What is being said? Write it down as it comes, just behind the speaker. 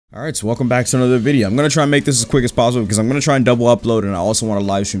Alright, so welcome back to another video. I'm going to try and make this as quick as possible because I'm going to try and double upload and I also want to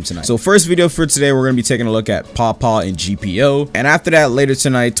live stream tonight. So first video for today, we're going to be taking a look at PAW and GPO. And after that, later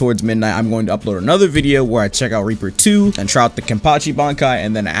tonight towards midnight, I'm going to upload another video where I check out Reaper 2 and try out the Kenpachi Bankai.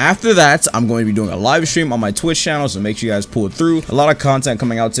 And then after that, I'm going to be doing a live stream on my Twitch channel, so make sure you guys pull it through. A lot of content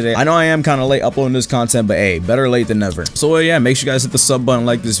coming out today. I know I am kind of late uploading this content, but hey, better late than never. So yeah, make sure you guys hit the sub button,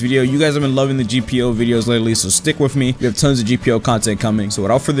 like this video. You guys have been loving the GPO videos lately, so stick with me. We have tons of GPO content coming. So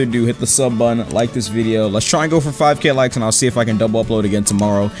without further ado, hit the sub button, like this video. Let's try and go for 5k likes and I'll see if I can double upload again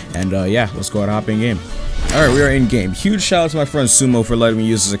tomorrow. And yeah, let's go ahead and hop in game. Alright, we are in game. Huge shout out to my friend Sumo for letting me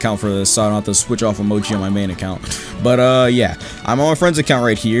use his account for this, so I don't have to switch off emoji on my main account. But yeah, I'm on my friend's account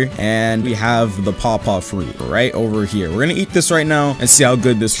right here, and we have the PAW fruit right over here. We're gonna eat this right now and see how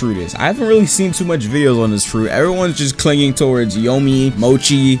good this fruit is. I haven't really seen too much videos on this fruit. Everyone's just clinging towards Yomi,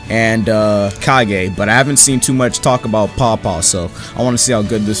 Mochi, and Kage, but I haven't seen too much talk about PAW, so I want to see how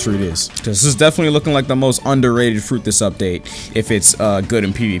good this fruit is. Because this is definitely looking like the most underrated fruit this update, if it's good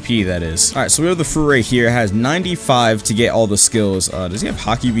in PvP, that is. Alright, so we have the fruit right here. It has 95 to get all the skills. Does he have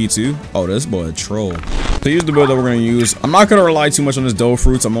Hockey V2? Oh, this boy a troll. So here's the build that we're going to use. I'm not going to rely too much on this dough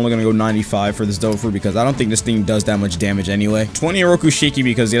fruits. I'm only going to go 95 for this dough fruit because I don't think this thing does that much damage anyway. 20 Orokushiki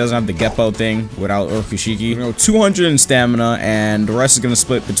because he doesn't have the Geppo thing without Orokushiki. 200 in stamina, and the rest is going to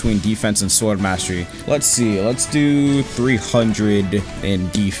split between defense and sword mastery. Let's see. Let's do 300 in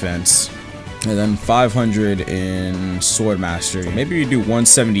defense. And then 500 in sword mastery. Maybe we do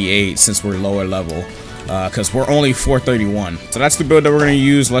 178 since we're lower level. Because we're only 431. So that's the build that we're going to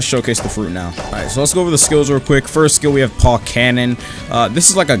use. Let's showcase the fruit now. Alright, so let's go over the skills real quick. First skill, we have PAW Cannon. This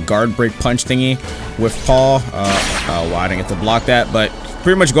is like a guard break punch thingy with PAW. Well, I didn't get to block that, but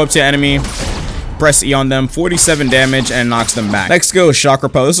pretty much go up to the enemy, press E on them, 47 damage, and knocks them back. Next skill is Chakra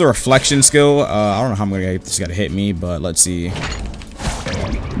Repel. This is a reflection skill. I don't know how I'm going to get this guy to hit me, but let's see.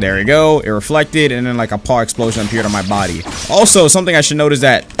 There we go. It reflected, and then like a PAW explosion appeared on my body. Also, something I should note is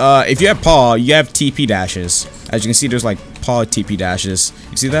that if you have PAW, you have TP dashes. As you can see, there's like PAW TP dashes.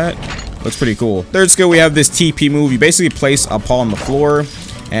 You see that? Looks pretty cool. Third skill, we have this TP move. You basically place a PAW on the floor,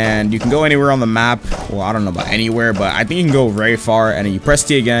 and you can go anywhere on the map. Well, I don't know about anywhere, but I think you can go very far, and then you press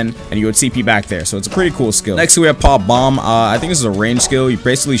T again, and you would TP back there. So it's a pretty cool skill. Next, we have PAW Bomb. I think this is a range skill. You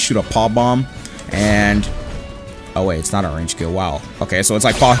basically shoot a PAW bomb, and oh wait, it's not a range skill. Wow. Okay, so it's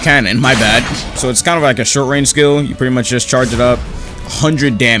like PAW Cannon. My bad. So it's kind of like a short range skill. You pretty much just charge it up.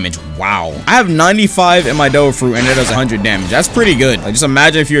 100 damage. Wow. I have 95 in my dough fruit and it does 100 damage. That's pretty good. Like, just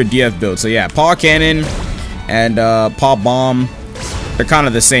imagine if you're a DF build. So yeah, PAW Cannon and PAW Bomb, they're kind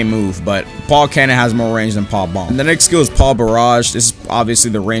of the same move, but PAW Cannon has more range than PAW Bomb. And the next skill is PAW Barrage. This is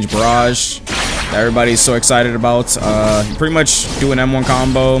obviously the range barrage that everybody's so excited about. You pretty much do an M1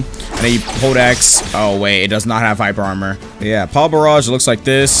 combo, and then you hold X. Oh wait, it does not have hyper armor. Yeah, PAW Barrage looks like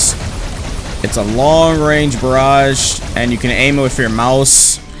this. It's a long range barrage, and you can aim it with your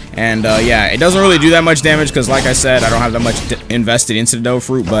mouse. And yeah, it doesn't really do that much damage because, like I said, I don't have that much invested into the dough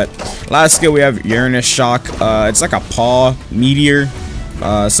fruit. But last skill, we have Uranus Shock. It's like a PAW meteor,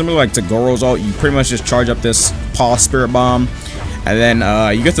 similar like to Goro's ult. You pretty much just charge up this PAW Spirit Bomb, and then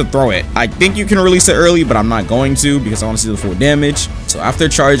you get to throw it. I think you can release it early, but I'm not going to because I want to see the full damage. So after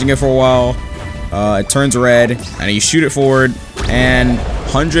charging it for a while, it turns red, and you shoot it forward, and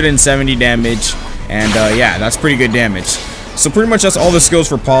 170 damage. And yeah, that's pretty good damage. So pretty much that's all the skills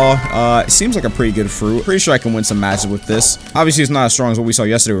for PAW. It seems like a pretty good fruit. Pretty sure I can win some matches with this. Obviously, it's not as strong as what we saw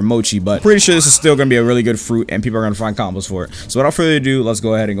yesterday with Mochi, but pretty sure this is still going to be a really good fruit, and people are going to find combos for it. So without further ado, let's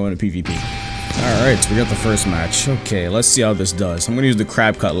go ahead and go into PvP. Alright, so we got the first match. Okay, let's see how this does. I'm going to use the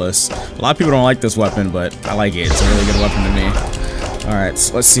Crab Cutlass. A lot of people don't like this weapon, but I like it. It's a really good weapon to me. Alright,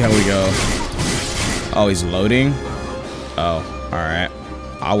 so let's see how we go. Oh, he's loading? Oh, alright.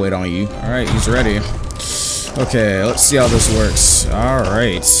 I'll wait on you. Alright, he's ready. Okay, let's see how this works.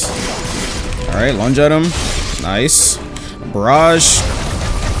 Alright. Alright, lunge at him. Nice. Barrage.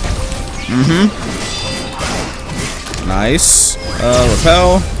 Nice.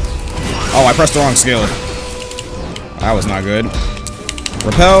 Repel. Oh, I pressed the wrong skill. That was not good.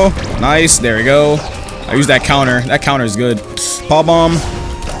 Repel. Nice. There we go. I used that counter. That counter is good. PAW Bomb.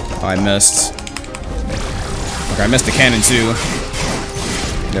 Oh, I missed. Okay, I missed the cannon too.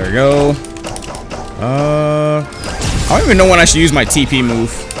 There we go. I don't even know when I should use my TP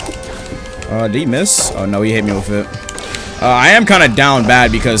move. Did he miss? Oh no, he hit me with it. I am kind of down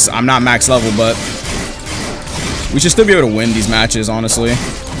bad because I'm not max level, but we should still be able to win these matches, honestly.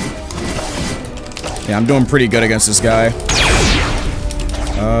 Yeah, I'm doing pretty good against this guy.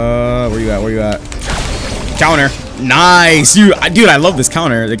 Where you at? Where you at? Counter. Nice. Dude, I love this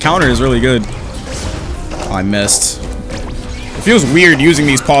counter. The counter is really good. Oh, I missed. It feels weird using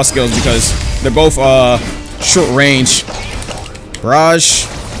these PAW skills because they're both short range. Barrage.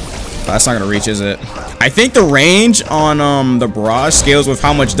 That's not gonna reach, is it? I think the range on the barrage scales with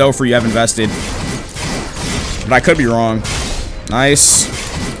how much dough for you have invested. But I could be wrong. Nice.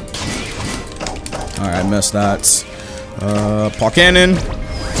 Alright, I missed that. PAW cannon.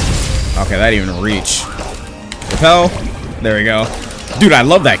 Okay, that didn't even reach. Repel. There we go. Dude, I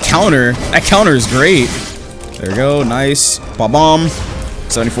love that counter. That counter is great. There we go. Nice. PAW bomb.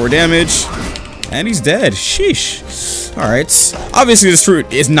 74 damage. And he's dead. Sheesh. Alright. Obviously, this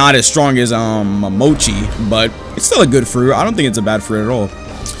fruit is not as strong as mochi, but it's still a good fruit. I don't think it's a bad fruit at all.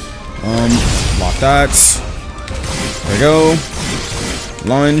 Block that. There we go.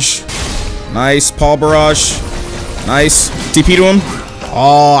 Lunge. Nice. PAW barrage. Nice. TP to him.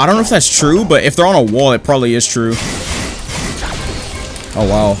 Oh, I don't know if that's true, but if they're on a wall, it probably is true. Oh,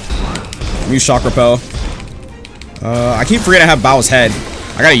 wow. Use shock repel. I keep forgetting I have Bow's head.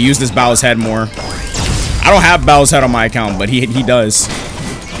 I gotta use this Bow's head more. I don't have Bow's head on my account, but he does.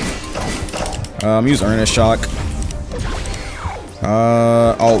 Use earnest shock.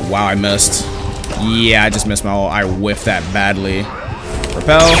 Oh, wow, I missed. Yeah, I just missed my ult. I whiffed that badly.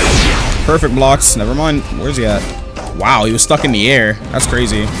 Repel. Perfect blocks. Never mind. Where's he at? Wow, he was stuck in the air. That's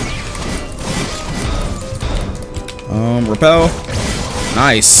crazy. Repel.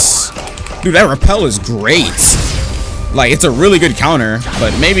 Nice. Dude, that repel is great. Like, it's a really good counter,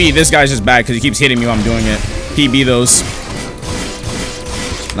 but maybe this guy's just bad because he keeps hitting me while I'm doing it. PB those.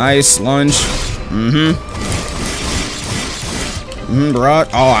 Nice. Lunge. Barrage.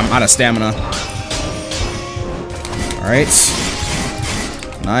 Oh, I'm out of stamina. Alright.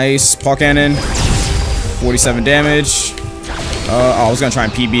 Nice. PAW cannon. 47 damage. Oh, I was gonna try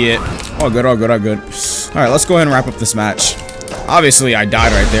and PB it. Oh, good, oh, good, oh, good. Alright, let's go ahead and wrap up this match. Obviously, I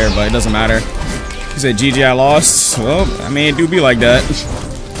died right there, but it doesn't matter. He said, GG, I lost. Well, I mean, it do be like that.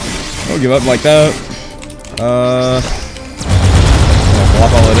 Don't give up like that.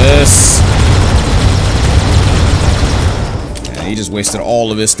 Block all of this. Yeah, he just wasted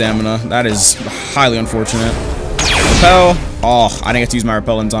all of his stamina. That is highly unfortunate. Repel. Oh, I didn't get to use my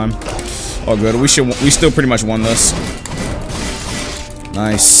repel in time. Oh, good. We still pretty much won this.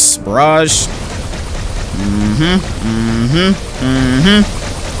 Nice. Barrage.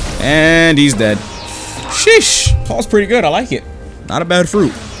 And he's dead. Sheesh. Paul's pretty good. I like it. Not a bad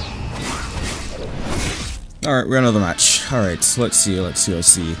fruit. Alright, we're another match. Alright, let's see.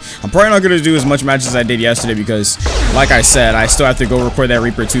 I'm probably not going to do as much matches as I did yesterday because, like I said, I still have to go record that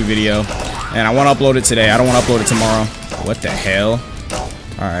Reaper 2 video. And I want to upload it today. I don't want to upload it tomorrow. What the hell?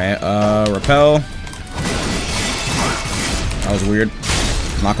 Alright, repel. That was weird.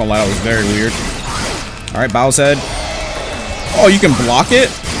 I'm not gonna lie, that was very weird. Alright, Bow's head. Oh, you can block it?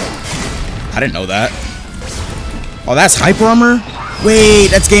 I didn't know that. Oh, that's hyper armor? Wait,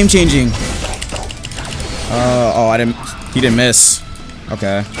 that's game changing. Oh, he didn't miss.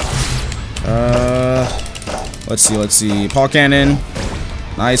 Okay. Let's see. PAW cannon.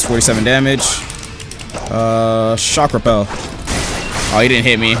 Nice, 47 damage. Shock repel. Oh, he didn't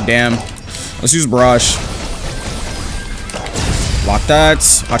hit me. Damn. Let's use barrage. Block that.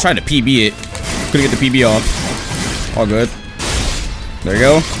 I tried to PB it. Couldn't get the PB off. All good. There you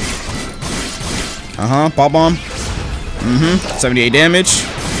go. PAW bomb. 78 damage.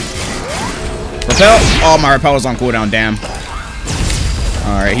 Repel. Oh, my repel was on cooldown. Damn.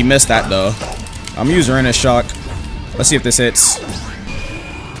 Alright, he missed that though. I'm using earnest shock. Let's see if this hits.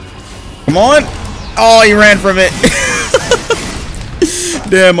 Come on. Oh, he ran from it.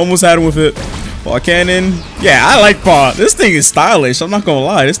 Damn, almost had him with it. PAW cannon. Yeah, I like PAW. This thing is stylish. I'm not gonna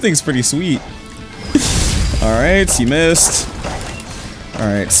lie. This thing's pretty sweet. Alright, he missed.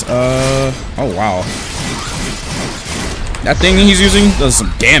 Alright, oh wow. That thing he's using does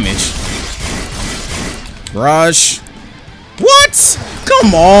some damage. Barrage. What?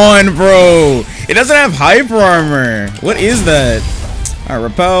 Come on, bro. It doesn't have hyper armor. What is that? Alright,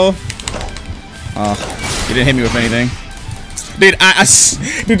 repel. Oh, he didn't hit me with anything. Dude,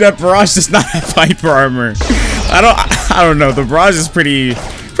 dude, that barrage does not have hyper armor. I don't know. The barrage is pretty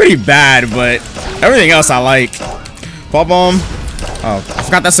bad, but everything else I like. PAW bomb. Oh, I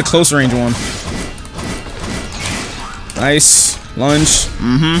forgot that's the close range one. Nice. Lunge.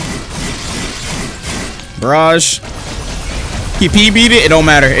 Barrage. He PB'd it. It don't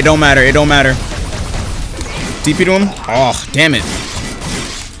matter. It don't matter. TP to him. Oh, damn it.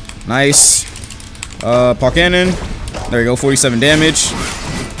 Nice. PAW cannon. There you go. 47 damage.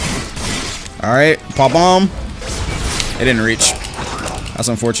 Alright. PAW bomb. It didn't reach. That's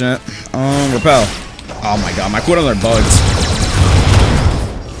unfortunate. Repel. Oh my god. My cooldowns are bugged.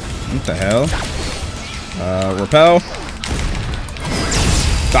 What the hell? Repel.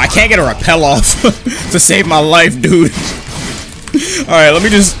 I can't get a repel off to save my life, dude. Alright, let me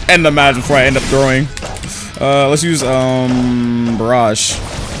just end the match before I end up throwing. Let's use barrage.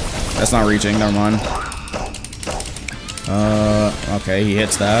 That's not reaching, never mind. Okay, he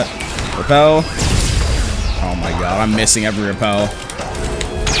hits that. Repel. Oh my god, I'm missing every repel.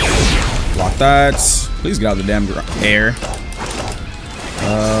 Block that. Please get out of the damn air.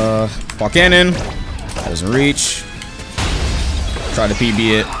 Ball cannon. Doesn't reach. Try to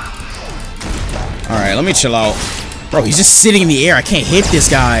PB it. Alright, let me chill out. Bro, he's just sitting in the air. I can't hit this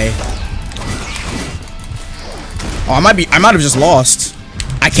guy. Oh, I might have just lost.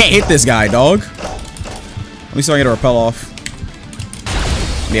 I can't hit this guy, dog. Let me see if I can get a repel off.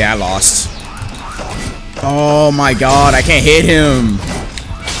 Yeah, I lost. Oh my god, I can't hit him.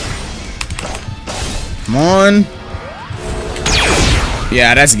 Come on.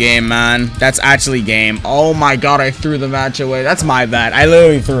 Yeah, that's game, man. That's actually game. Oh my god, I threw the match away. That's my bad. I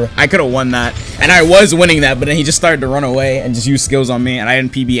literally threw. I could have won that. And I was winning that, but then he just started to run away and just use skills on me, and I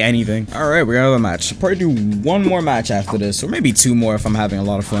didn't PB anything. Alright, we got another match. I'll probably do one more match after this, or maybe two more if I'm having a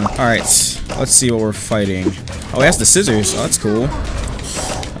lot of fun. Alright, let's see what we're fighting. Oh, he has the scissors. Oh, that's cool.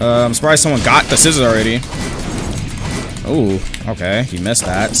 I'm surprised someone got the scissors already. Oh, okay. He missed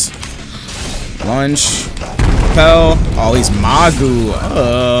that. Lunge. Repel. Oh, he's Magu.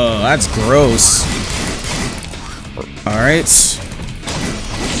 Oh, that's gross. Alright.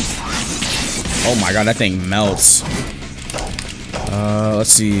 Oh my god, that thing melts.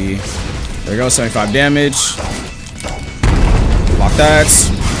 Let's see. There we go, 75 damage. Block that.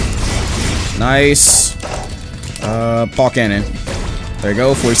 Nice. Paw cannon. There you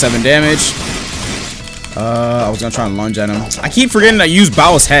go, 47 damage. I was gonna try and lunge at him. I keep forgetting to use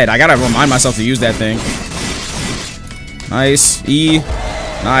Bow's head. I gotta remind myself to use that thing. Nice. E.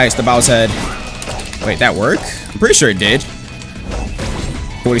 Nice, the Bow's head. Wait, that worked? I'm pretty sure it did.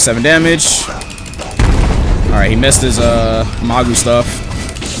 47 damage. Alright, he missed his Magu stuff.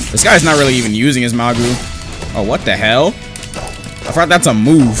 This guy's not really even using his Magu. Oh, what the hell? I thought that's a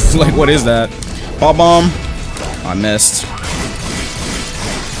move. Like, what is that? Paw bomb. Oh, I missed.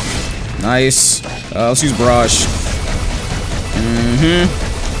 Nice. Let's use barrage.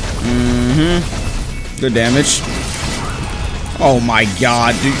 Good damage. Oh my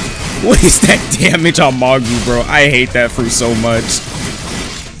god, dude. What is that damage on Magu, bro? I hate that fruit so much.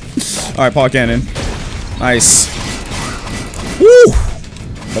 Alright, paw cannon. Nice. Woo!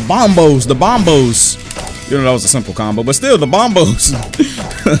 The bombos, the bombos. You know that was a simple combo, but still, the bombos.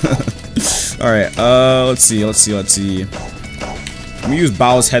 Alright, let's see. Let me use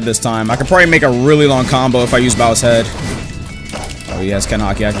Bow's head this time. I could probably make a really long combo if I use Bow's head. Oh, he has Ken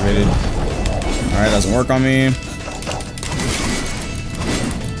Hockey activated. Alright, doesn't work on me.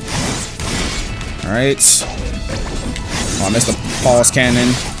 Alright. Oh, I missed the pulse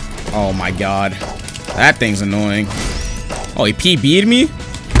cannon. Oh my god. That thing's annoying. Oh, he PB'd me?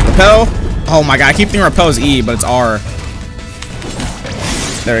 Repel? Oh my god, I keep thinking repel is E, but it's R.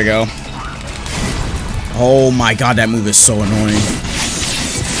 There we go. Oh my god, that move is so annoying.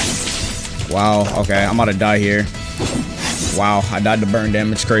 Wow, okay, I'm about to die here. Wow, I died to burn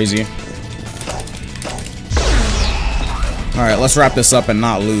damage, crazy. Alright, let's wrap this up and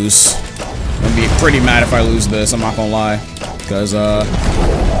not lose. I'm gonna be pretty mad if I lose this, I'm not gonna lie. Because,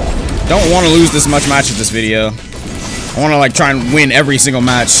 don't want to lose this much match of this video. I want to, like, try and win every single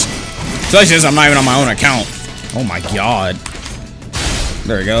match. Especially since I'm not even on my own account. Oh my god.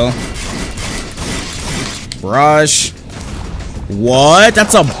 There we go. Barrage. What?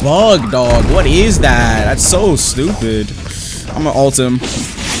 That's a bug, dog. What is that? That's so stupid. I'm gonna ult him.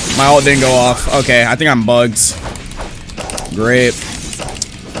 My ult didn't go off. Okay, I think I'm bugged. Great.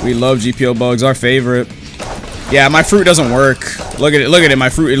 We love GPO bugs, our favorite. Yeah, my fruit doesn't work. Look at it, look at it. My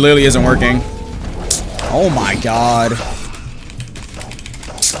fruit, it literally isn't working. Oh my god.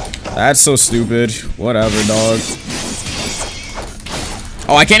 That's so stupid. Whatever, dog.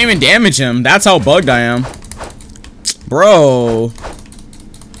 Oh, I can't even damage him. That's how bugged I am. Bro.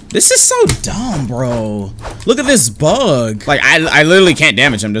 This is so dumb, bro. Look at this bug. Like, I literally can't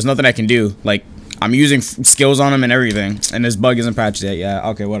damage him. There's nothing I can do. Like, I'm using skills on him and everything. And this bug isn't patched yet. Yeah,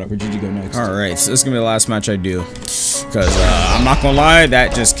 okay, whatever. GG, go next. Alright, so this is gonna be the last match I do. Because, I'm not gonna lie,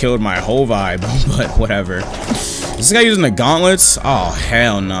 that just killed my whole vibe. But, whatever. Is this guy using the gauntlets? Oh,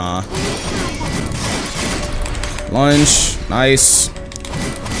 hell nah. Lunge. Nice.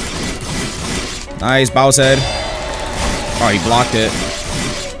 Nice, Bow's head. Oh, he blocked it.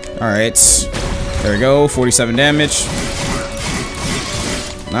 Alright. There we go. 47 damage.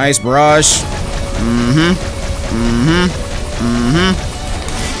 Nice, barrage.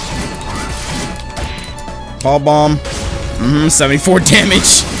 Ball bomb. 74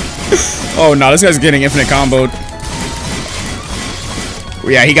 damage. Oh no, this guy's getting infinite comboed.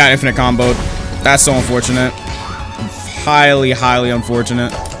 Yeah, he got infinite comboed. That's so unfortunate. Highly, highly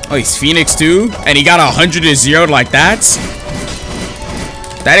unfortunate. Oh, he's Phoenix too? And he got 100 to 0 like that?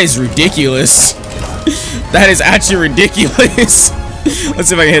 That is ridiculous. That is actually ridiculous. Let's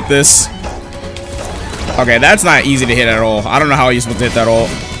see if I can hit this. Okay, that's not easy to hit at all. I don't know how you're supposed to hit that ult.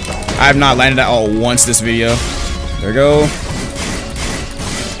 I have not landed that ult once this video. There we go.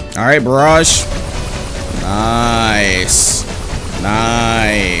 Alright, barrage. Nice.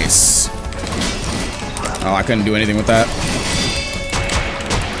 Nice. Oh, I couldn't do anything with that.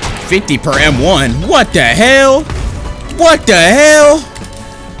 50 per M1. What the hell? What the hell?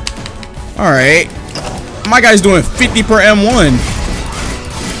 Alright. My guy's doing 50 per M1.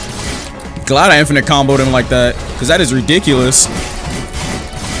 Glad I infinite comboed him like that, because that is ridiculous.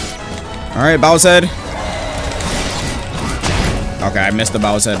 Alright, Bow's head. Okay, I missed the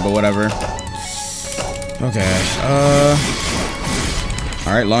Bow's head, but whatever. Okay,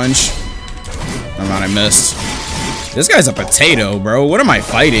 alright, lunge. Oh man, I missed. This guy's a potato, bro. What am I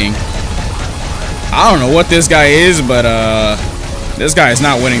fighting? I don't know what this guy is, but this guy is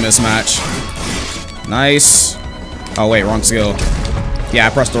not winning this match. Nice. Oh wait, wrong skill. Yeah, I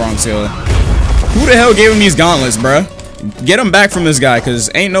pressed the wrong skill. Who the hell gave him these gauntlets, bruh? Get him back from this guy, cause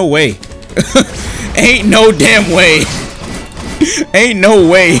ain't no way. Ain't no damn way. Ain't no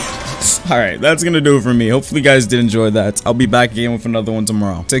way. Alright, that's gonna do it for me. Hopefully you guys did enjoy that. I'll be back again with another one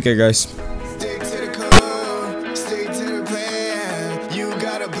tomorrow. Take care, guys. Stick to the code, stick to the plan. You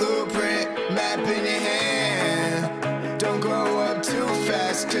got a blueprint, map in your hand. Don't grow up too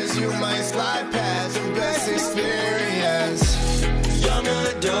fast, cause you might slide past the best experience. Young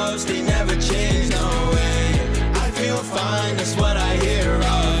adults, they never change, no way. I feel fine, that's what I hear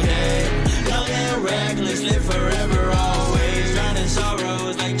all day. Young and reckless, live forever.